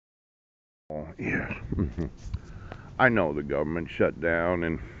Oh, yes. I know the government shut down,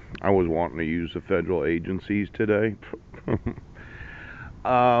 and I was wanting to use the federal agencies today.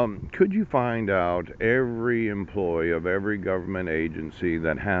 Could you find out every employee of every government agency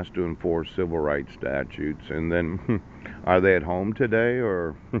that has to enforce civil rights statutes, and then are they at home today,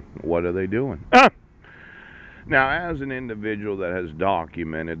 or what are they doing? Now, as an individual that has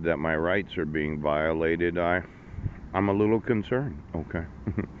documented that my rights are being violated, I'm a little concerned. Okay.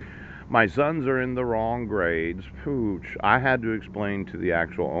 My sons are in the wrong grades. Pooch. I had to explain to the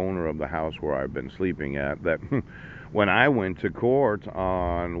actual owner of the house where I've been sleeping at that when I went to court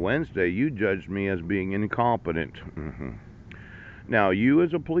on Wednesday, you judged me as being incompetent. Now, you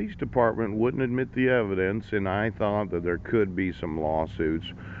as a police department wouldn't admit the evidence, and I thought that there could be some lawsuits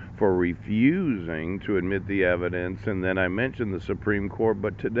for refusing to admit the evidence, and then I mentioned the Supreme Court,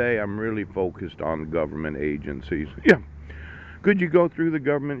 but today I'm really focused on government agencies. Yeah. Could you go through the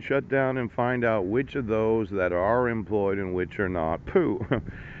government shutdown and find out which of those that are employed and which are not? Pooh.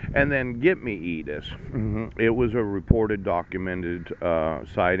 And then get me Edis. It was a reported, documented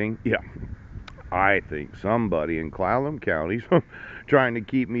sighting. Yeah. I think somebody in Clallam County's trying to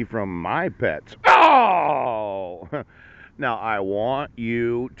keep me from my pets. Oh! Now, I want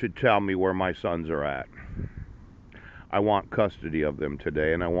you to tell me where my sons are at. I want custody of them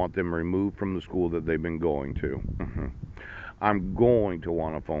today, and I want them removed from the school that they've been going to. I'm going to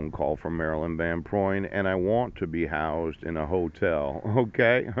want a phone call from Marilyn Van Proyn, and I want to be housed in a hotel,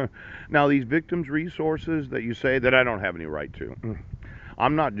 okay? Now, these victims' resources that you say that I don't have any right to,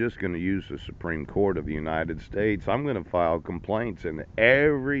 I'm not just going to use the Supreme Court of the United States. I'm going to file complaints in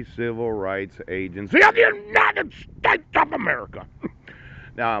every civil rights agency of the United States of America.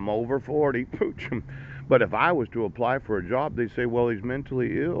 Now, I'm over 40, pooch. But if I was to apply for a job, they say, well, he's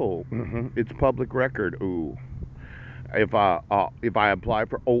mentally ill. It's public record. Ooh. If I apply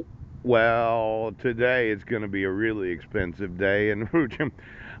for, oh, well, today it's going to be a really expensive day, and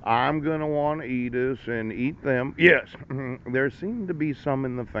I'm going to want to eat us and eat them. Yes, there seem to be some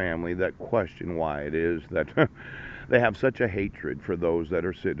in the family that question why it is that they have such a hatred for those that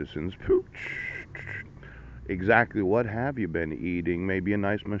are citizens. Pooch. Exactly what have you been eating? Maybe a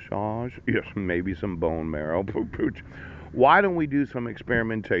nice massage? Yes, maybe some bone marrow. Pooch. Why don't we do some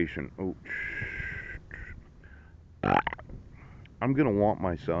experimentation? Oh, I'm going to want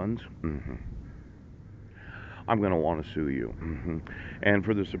my sons. I'm going to want to sue you. And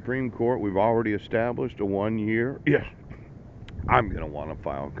for the Supreme Court, we've already established a 1 year. Yes. I'm going to want to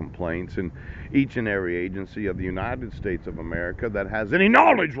file complaints in each and every agency of the United States of America that has any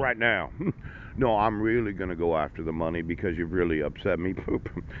knowledge right now. No, I'm really going to go after the money because you've really upset me. Poop.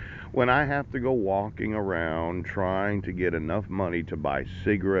 When I have to go walking around trying to get enough money to buy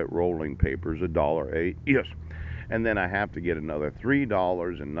cigarette rolling papers, $1.08. Yes. And then I have to get another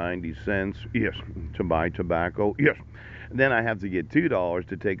 $3.90, yes, to buy tobacco, yes. And then I have to get $2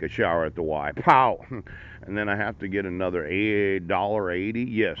 to take a shower at the Y. Pow! And then I have to get another $1.80,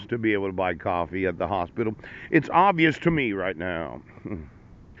 yes, to be able to buy coffee at the hospital. It's obvious to me right now.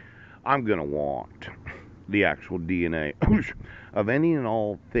 I'm going to want the actual DNA of any and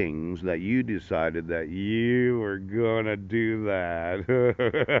all things that you decided that you were going to do that.